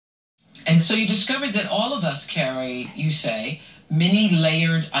And so you discovered that all of us carry, you say, many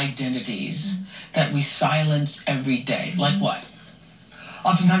layered identities that we silence every day. Like what?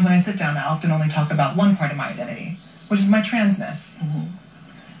 Oftentimes when I sit down, I often only talk about one part of my identity, which is my transness.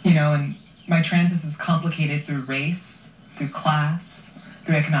 You know, and my transness is complicated through race, through class,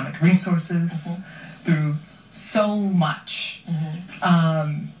 through economic resources, through so much.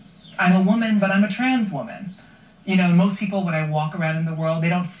 I'm a woman, but I'm a trans woman. You know, most people, when I walk around in the world, they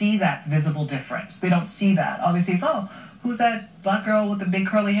don't see that visible difference. They don't see that. All they see is, oh, who's that black girl with the big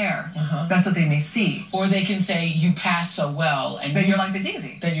curly hair? That's what they may see. Or they can say, you pass so well. And that your life is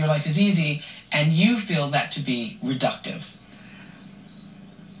easy. That your life is easy, and you feel that to be reductive.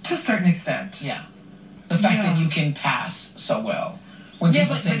 To a certain extent. Yeah. The fact that you can pass so well. When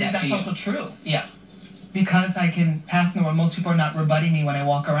people say that that's to you. also true. Yeah. Because I can pass in the world, most people are not rebutting me when I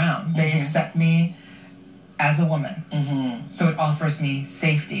walk around. They accept me as a woman. So it offers me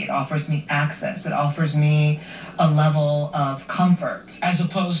safety. It offers me access. It offers me a level of comfort. As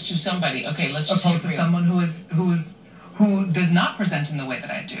opposed to somebody, okay, let's just opposed to someone who does not present in the way that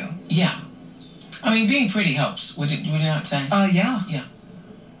I do. Yeah. I mean, being pretty helps. Would you not say? Yeah. Yeah.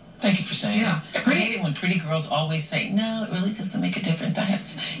 Thank you for saying that. I hate it when pretty girls always say, no, it really doesn't make a difference.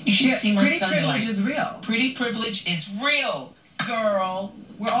 You should see my cellulite. Pretty privilege is real. Pretty privilege is real, girl.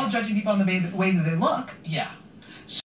 We're all judging people on the way that they look. Yeah.